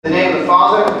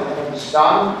Father, and of the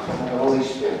Son, and of the Holy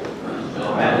Spirit.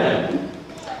 Amen.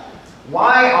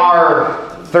 Why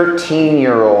are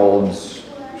 13-year-olds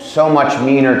so much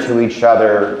meaner to each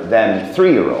other than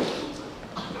 3-year-olds?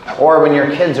 Or when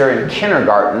your kids are in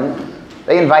kindergarten,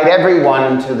 they invite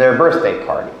everyone to their birthday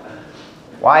party.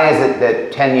 Why is it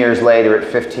that 10 years later at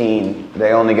 15,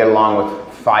 they only get along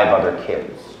with 5 other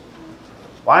kids?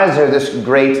 Why is there this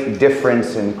great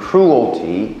difference in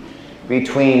cruelty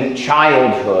between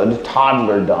childhood,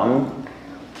 toddlerdom,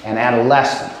 and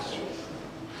adolescence?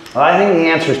 Well, I think the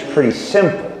answer is pretty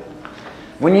simple.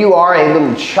 When you are a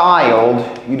little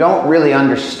child, you don't really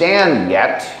understand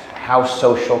yet how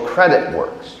social credit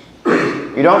works.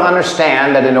 You don't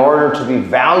understand that in order to be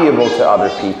valuable to other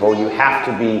people, you have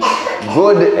to be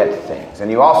good at things.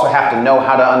 And you also have to know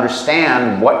how to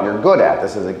understand what you're good at.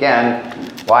 This is, again,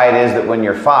 why it is that when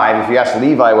you're 5, if you ask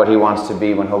Levi what he wants to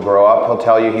be when he'll grow up, he'll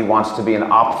tell you he wants to be an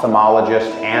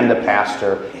ophthalmologist and a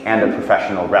pastor and a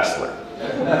professional wrestler.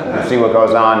 You see what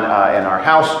goes on in our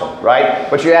household, right?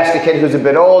 But you ask a kid who's a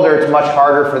bit older, it's much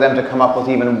harder for them to come up with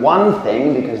even one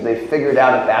thing because they've figured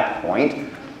out at that point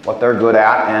what they're good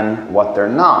at and what they're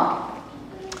not.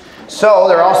 So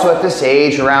they're also at this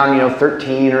age, around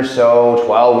 13 or so,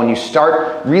 12, when you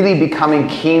start really becoming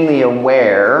keenly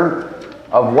aware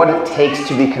of what it takes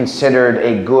to be considered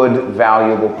a good,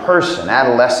 valuable person.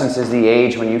 Adolescence is the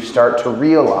age when you start to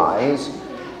realize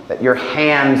that your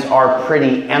hands are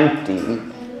pretty empty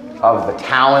of the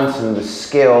talents and the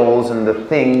skills and the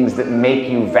things that make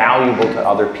you valuable to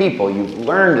other people. You've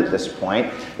learned at this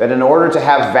point that in order to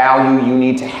have value, you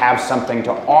need to have something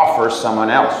to offer someone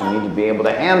else. You need to be able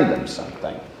to hand them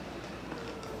something.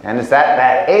 And it's at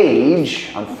that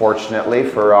age, unfortunately,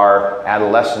 for our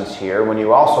adolescents here, when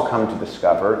you also come to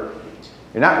discover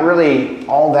you're not really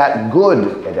all that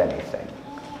good at anything.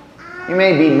 You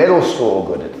may be middle school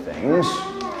good at things,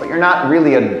 but you're not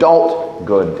really adult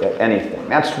good at anything.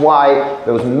 That's why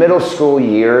those middle school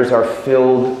years are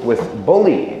filled with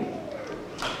bullying.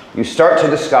 You start to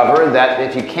discover that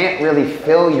if you can't really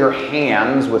fill your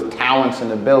hands with talents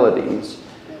and abilities,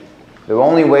 the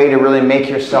only way to really make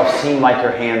yourself seem like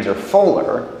your hands are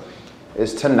fuller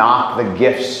is to knock the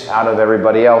gifts out of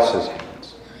everybody else's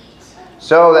hands.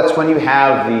 So that's when you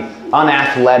have the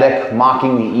unathletic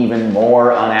mocking the even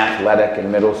more unathletic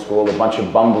in middle school, a bunch of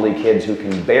bumbly kids who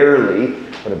can barely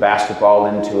put a basketball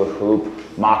into a hoop,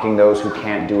 mocking those who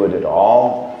can't do it at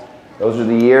all. Those are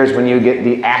the years when you get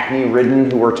the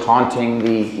acne-ridden who are taunting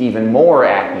the even more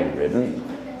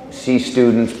acne-ridden, C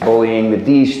students bullying the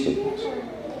D students.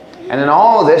 And in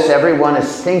all of this, everyone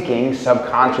is thinking,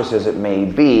 subconscious as it may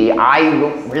be, I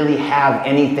don't really have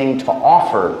anything to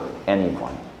offer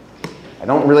anyone. I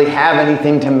don't really have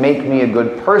anything to make me a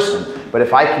good person. But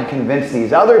if I can convince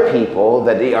these other people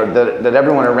that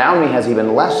everyone around me has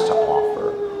even less to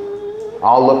offer,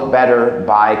 I'll look better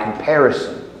by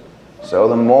comparison. So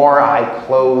the more I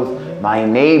clothe my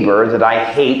neighbor that I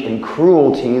hate in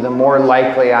cruelty, the more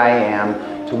likely I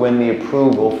am to win the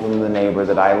approval from the neighbor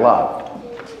that I love.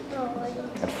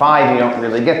 At 5, you don't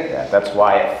really get that. That's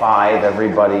why at 5,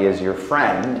 everybody is your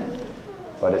friend.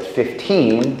 But at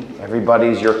 15,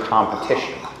 everybody's your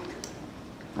competition.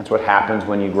 That's what happens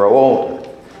when you grow older.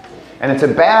 And it's a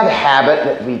bad habit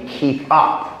that we keep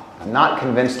up. I'm not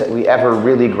convinced that we ever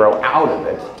really grow out of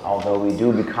it, although we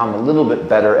do become a little bit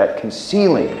better at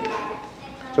concealing it.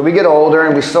 So we get older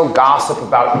and we still gossip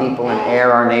about people and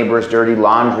air our neighbor's dirty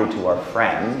laundry to our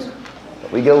friends.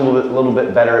 But we get a little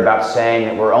bit better about saying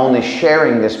that we're only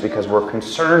sharing this because we're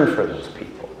concerned for those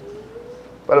people.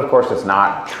 But of course, it's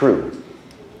not true.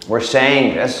 We're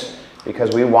saying this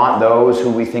because we want those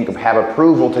who we think have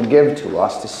approval to give to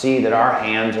us to see that our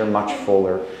hands are much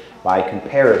fuller by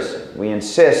comparison. We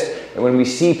insist that when we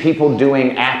see people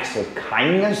doing acts of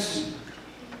kindness,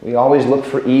 we always look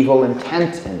for evil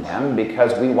intent in them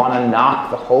because we want to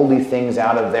knock the holy things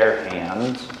out of their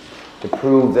hands to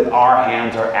prove that our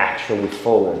hands are actually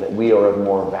fuller, that we are of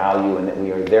more value, and that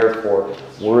we are therefore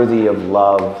worthy of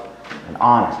love and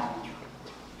honor.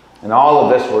 And all of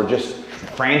this, we're just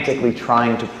frantically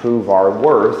trying to prove our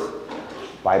worth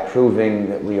by proving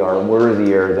that we are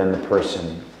worthier than the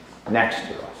person next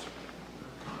to us.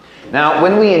 Now,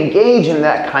 when we engage in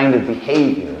that kind of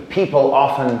behavior, people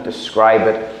often describe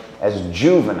it as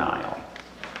juvenile.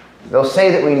 They'll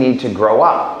say that we need to grow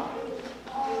up,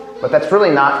 but that's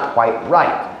really not quite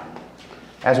right.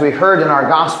 As we heard in our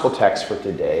gospel text for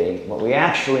today, what we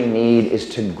actually need is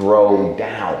to grow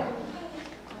down.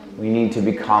 We need to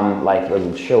become like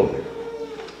little children.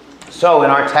 So in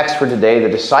our text for today, the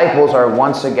disciples are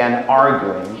once again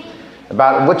arguing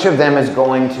about which of them is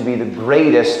going to be the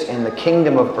greatest in the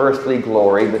kingdom of earthly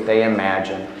glory that they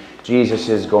imagine Jesus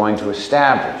is going to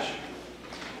establish.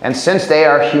 And since they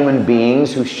are human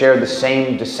beings who share the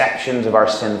same deceptions of our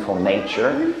sinful nature,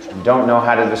 and don't know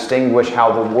how to distinguish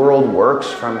how the world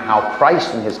works from how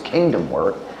Christ and his kingdom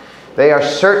work, they are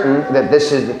certain that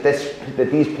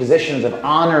these positions of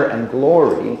honor and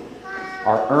glory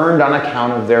are earned on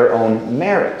account of their own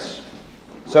merits.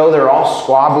 So they're all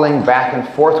squabbling back and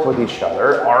forth with each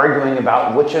other, arguing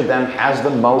about which of them has the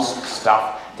most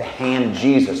stuff to hand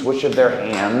Jesus, which of their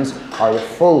hands are the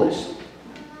fullest.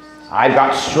 I've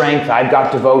got strength, I've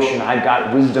got devotion, I've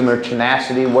got wisdom or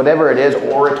tenacity, whatever it is,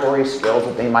 oratory skills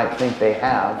that they might think they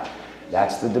have.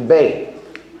 That's the debate.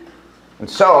 And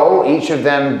so, each of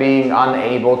them being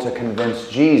unable to convince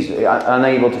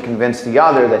the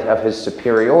other that of his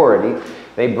superiority,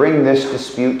 they bring this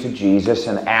dispute to Jesus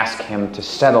and ask him to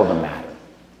settle the matter.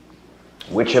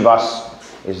 Which of us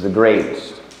is the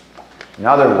greatest? In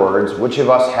other words, which of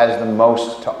us has the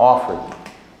most to offer you?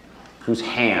 Whose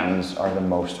hands are the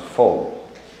most full?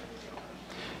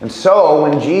 And so,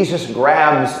 when Jesus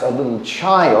grabs a little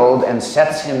child and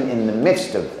sets him in the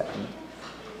midst of them,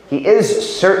 he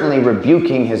is certainly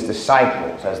rebuking his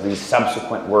disciples, as these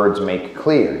subsequent words make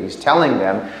clear. He's telling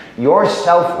them, your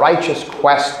self-righteous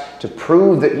quest to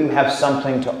prove that you have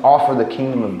something to offer the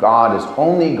kingdom of God is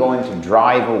only going to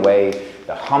drive away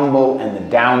the humble and the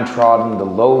downtrodden, the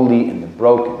lowly and the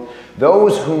broken.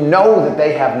 Those who know that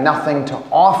they have nothing to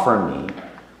offer me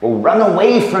will run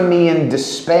away from me in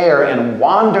despair and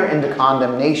wander into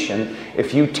condemnation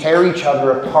if you tear each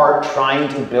other apart trying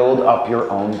to build up your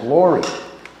own glory.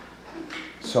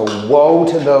 So woe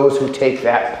to those who take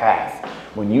that path.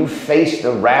 When you face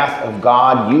the wrath of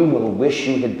God, you will wish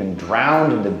you had been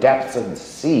drowned in the depths of the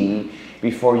sea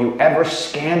before you ever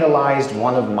scandalized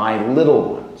one of my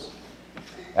little ones.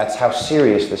 That's how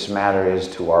serious this matter is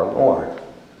to our Lord.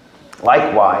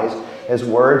 Likewise, his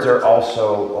words are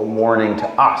also a warning to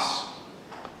us.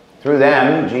 Through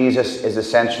them, Jesus is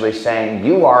essentially saying,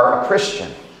 you are a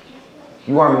Christian.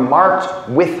 You are marked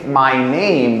with my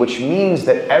name, which means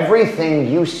that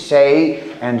everything you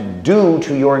say and do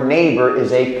to your neighbor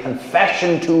is a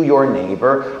confession to your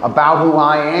neighbor about who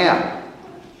I am.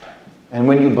 And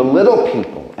when you belittle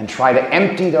people and try to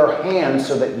empty their hands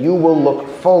so that you will look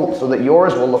full, so that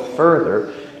yours will look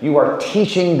further, you are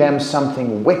teaching them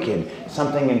something wicked,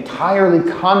 something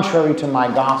entirely contrary to my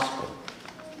gospel.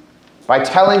 By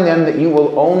telling them that you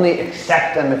will only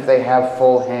accept them if they have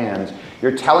full hands,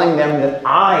 you're telling them that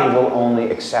I will only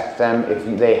accept them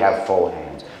if they have full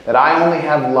hands. That I only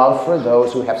have love for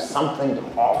those who have something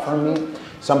to offer me,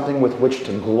 something with which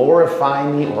to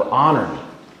glorify me or honor me.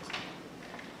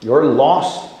 Your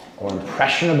lost or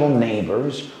impressionable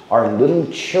neighbors are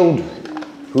little children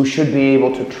who should be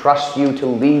able to trust you to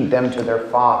lead them to their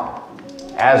Father,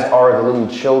 as are the little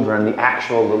children, the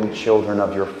actual little children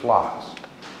of your flocks.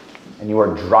 And you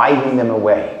are driving them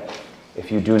away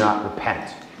if you do not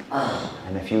repent.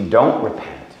 And if you don't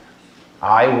repent,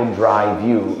 I will drive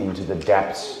you into the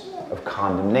depths of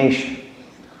condemnation.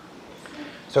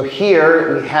 So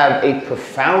here we have a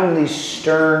profoundly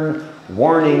stern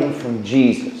warning from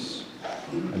Jesus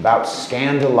about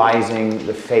scandalizing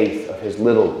the faith of his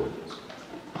little ones.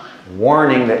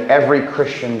 Warning that every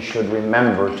Christian should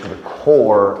remember to the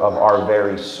core of our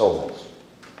very souls.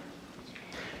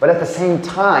 But at the same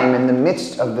time, in the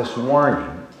midst of this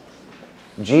warning,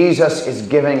 Jesus is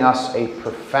giving us a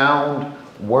profound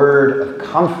word of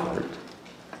comfort,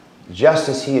 just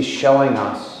as he is showing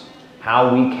us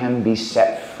how we can be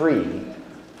set free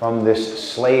from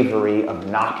this slavery of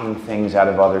knocking things out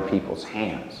of other people's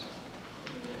hands.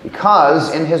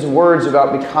 Because in his words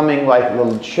about becoming like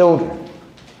little children,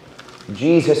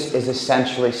 Jesus is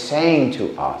essentially saying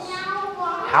to us,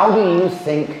 how do you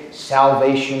think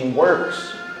salvation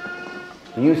works?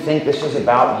 Do you think this is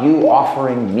about you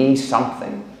offering me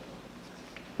something?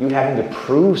 You having to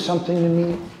prove something to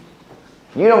me?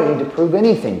 You don't need to prove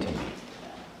anything to me.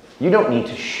 You don't need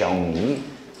to show me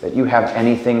that you have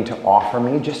anything to offer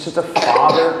me, just as a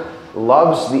father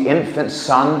loves the infant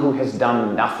son who has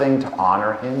done nothing to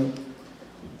honor him.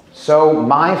 So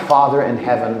my Father in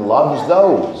heaven loves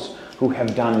those who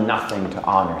have done nothing to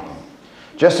honor him.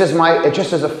 Just as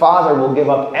a father will give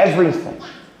up everything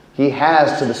he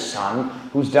has to the son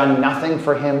who's done nothing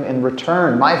for him in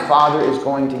return, my Father is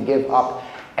going to give up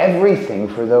everything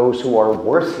for those who are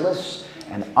worthless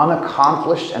and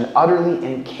unaccomplished and utterly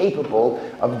incapable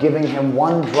of giving him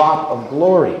one drop of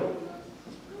glory.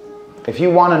 If you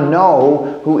want to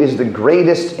know who is the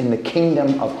greatest in the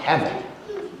kingdom of heaven,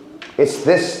 it's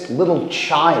this little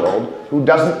child who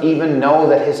doesn't even know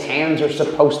that his hands are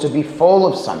supposed to be full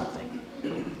of something.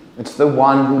 It's the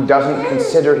one who doesn't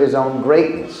consider his own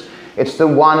greatness. It's the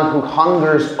one who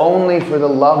hungers only for the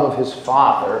love of his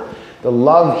Father, the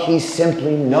love he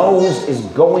simply knows is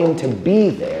going to be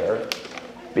there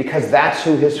because that's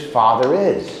who his Father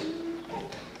is.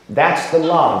 That's the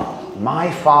love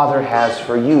my Father has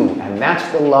for you, and that's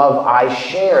the love I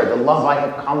share, the love I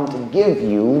have come to give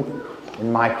you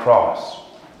in my cross.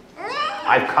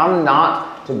 I've come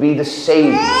not to be the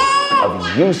savior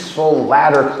of useful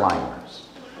ladder climbers.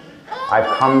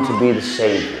 I've come to be the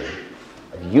savior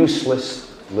of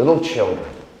useless little children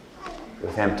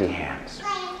with empty hands.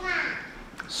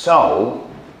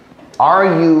 So,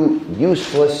 are you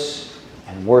useless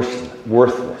and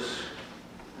worthless?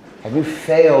 Have you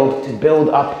failed to build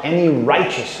up any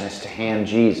righteousness to hand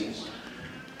Jesus?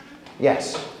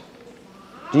 Yes.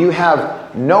 Do you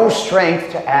have no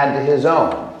strength to add to his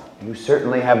own? You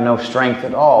certainly have no strength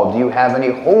at all. Do you have any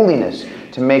holiness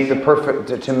to make the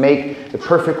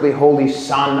perfectly holy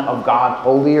Son of God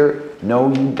holier?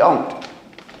 No, you don't.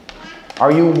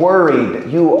 Are you worried that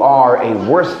you are a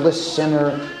worthless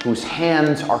sinner whose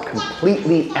hands are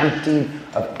completely emptied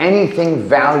of anything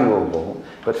valuable,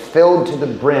 but filled to the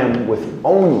brim with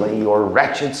only your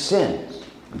wretched sins?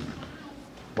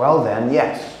 Well then,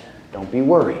 yes, don't be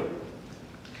worried,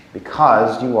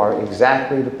 because you are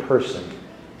exactly the person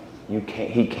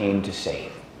he came to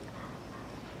save.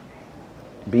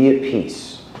 Be at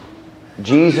peace.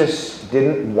 Jesus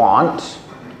didn't want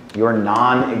your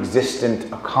non-existent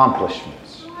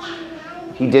accomplishments.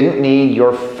 He didn't need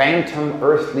your phantom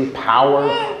earthly power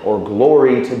or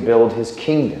glory to build his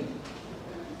kingdom.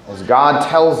 As God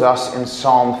tells us in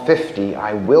Psalm 50,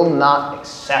 I will not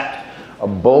accept a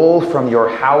bull from your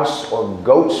house or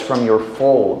goats from your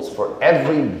folds, for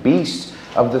every beast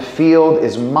of the field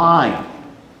is mine.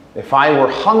 If I were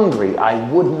hungry, I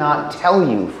would not tell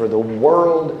you, for the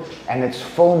world and its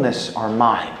fullness are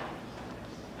mine.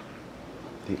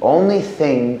 The only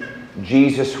thing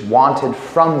Jesus wanted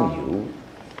from you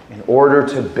in order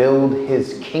to build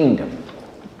his kingdom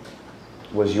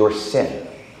was your sin.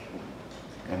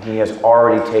 And he has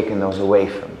already taken those away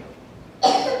from you.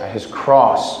 At his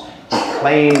cross, he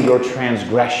claimed your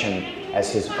transgression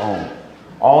as his own.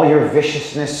 All your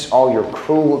viciousness, all your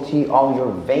cruelty, all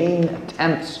your vain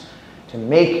attempts to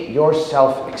make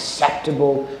yourself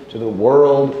acceptable to the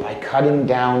world by cutting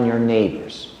down your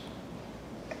neighbors.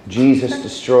 Jesus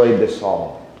destroyed this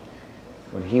all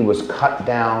when he was cut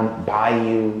down by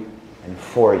you and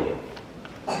for you.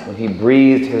 When he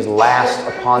breathed his last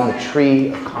upon the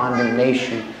tree of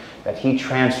condemnation that he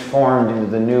transformed into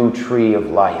the new tree of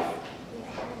life.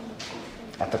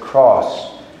 At the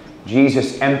cross,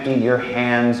 Jesus emptied your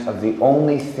hands of the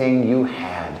only thing you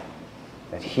had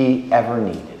that he ever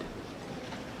needed,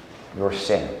 your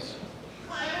sins.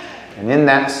 And in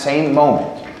that same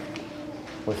moment,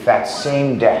 with that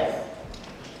same death,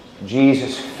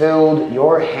 Jesus filled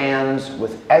your hands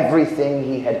with everything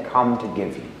he had come to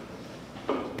give you.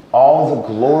 All the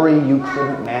glory you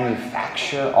couldn't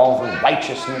manufacture, all the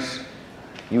righteousness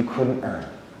you couldn't earn.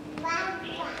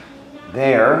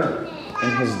 There,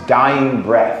 in his dying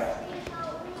breath,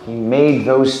 he made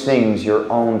those things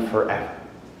your own forever.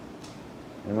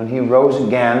 And when he rose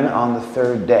again on the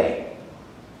third day,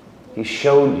 he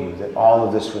showed you that all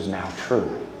of this was now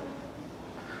true.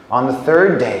 On the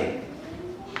third day,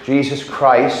 Jesus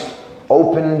Christ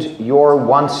opened your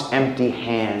once empty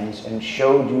hands and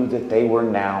showed you that they were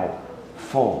now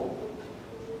full.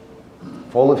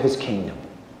 Full of his kingdom,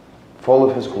 full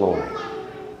of his glory,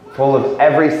 full of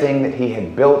everything that he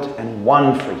had built and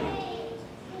won for you.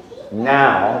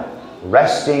 Now,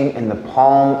 resting in the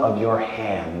palm of your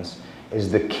hands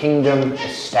is the kingdom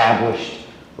established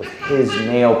with his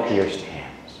nail-pierced hands.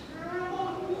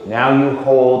 Now you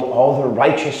hold all the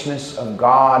righteousness of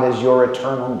God as your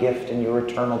eternal gift and your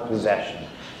eternal possession.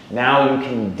 Now you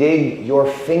can dig your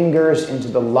fingers into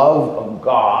the love of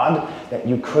God that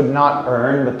you could not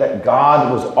earn, but that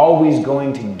God was always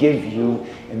going to give you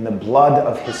in the blood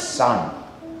of his Son.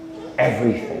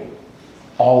 Everything,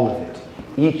 all of it,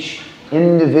 each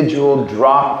individual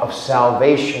drop of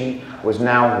salvation was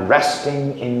now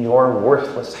resting in your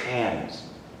worthless hands,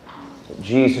 that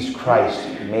Jesus Christ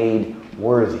made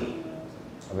worthy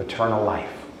of eternal life.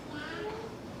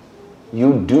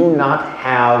 You do not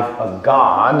have a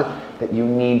God that you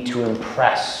need to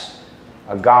impress,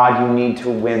 a God you need to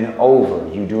win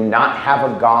over. You do not have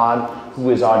a God who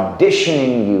is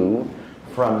auditioning you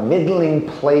for a middling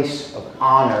place of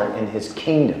honor in his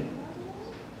kingdom.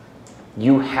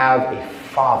 You have a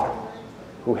Father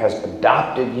who has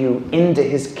adopted you into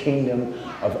his kingdom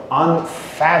of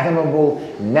unfathomable,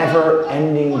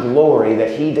 never-ending glory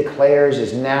that he declares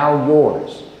is now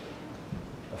yours.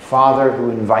 A Father who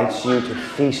invites you to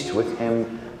feast with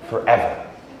him forever,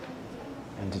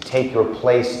 and to take your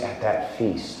place at that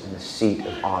feast in the seat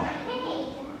of honor.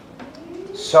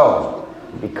 So,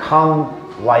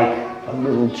 become like a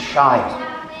little child.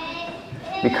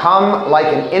 Become like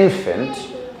an infant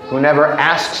who never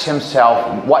asks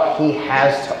himself what he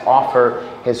has to offer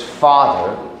his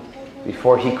father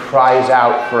before he cries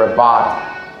out for a bottle.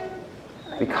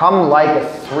 Become like a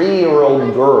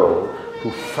 3-year-old girl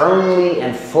who firmly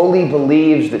and fully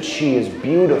believes that she is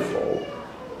beautiful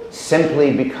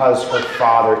simply because her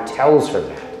father tells her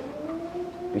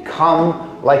that.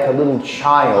 Become like a little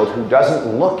child who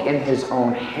doesn't look in his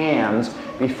own hands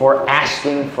before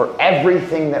asking for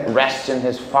everything that rests in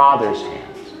his father's hands.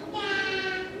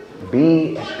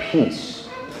 Be at peace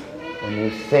when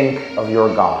you think of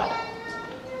your God.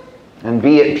 And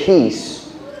be at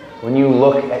peace when you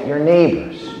look at your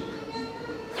neighbors.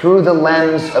 Through the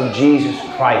lens of Jesus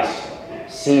Christ,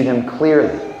 see them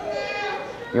clearly.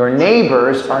 Your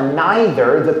neighbors are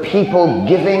neither the people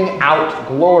giving out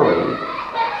glory,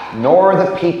 nor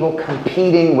the people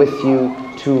competing with you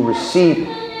to receive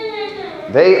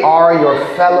it. They are your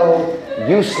fellow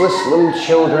useless little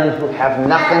children who have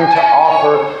nothing to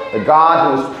offer the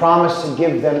God who has promised to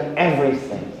give them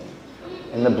everything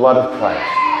in the blood of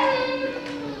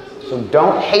Christ. So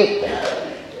don't hate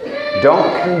them.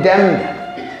 Don't condemn them.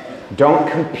 Don't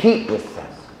compete with them.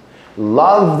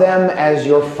 Love them as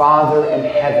your Father in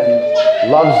heaven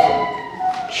loves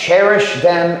them. Cherish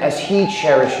them as He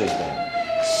cherishes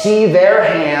them. See their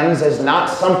hands as not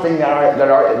something that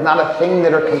are not a thing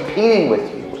that are competing with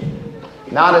you.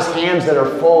 Not as hands that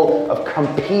are full of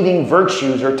competing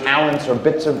virtues or talents or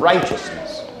bits of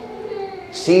righteousness.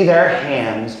 See their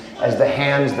hands as the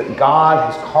hands that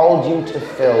God has called you to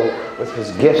fill with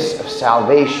His gifts of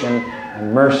salvation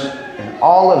and mercy. In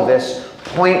all of this,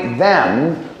 point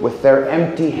them with their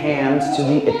empty hands to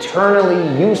the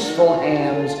eternally useful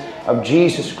hands of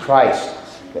Jesus Christ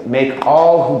that make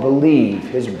all who believe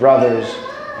His brothers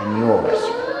and yours.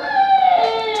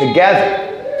 Together,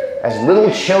 as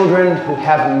little children who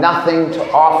have nothing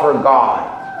to offer God,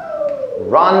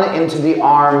 run into the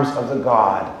arms of the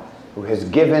God who has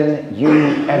given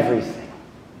you everything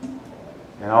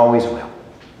and always will.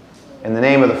 In the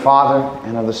name of the Father,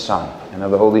 and of the Son, and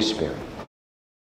of the Holy Spirit.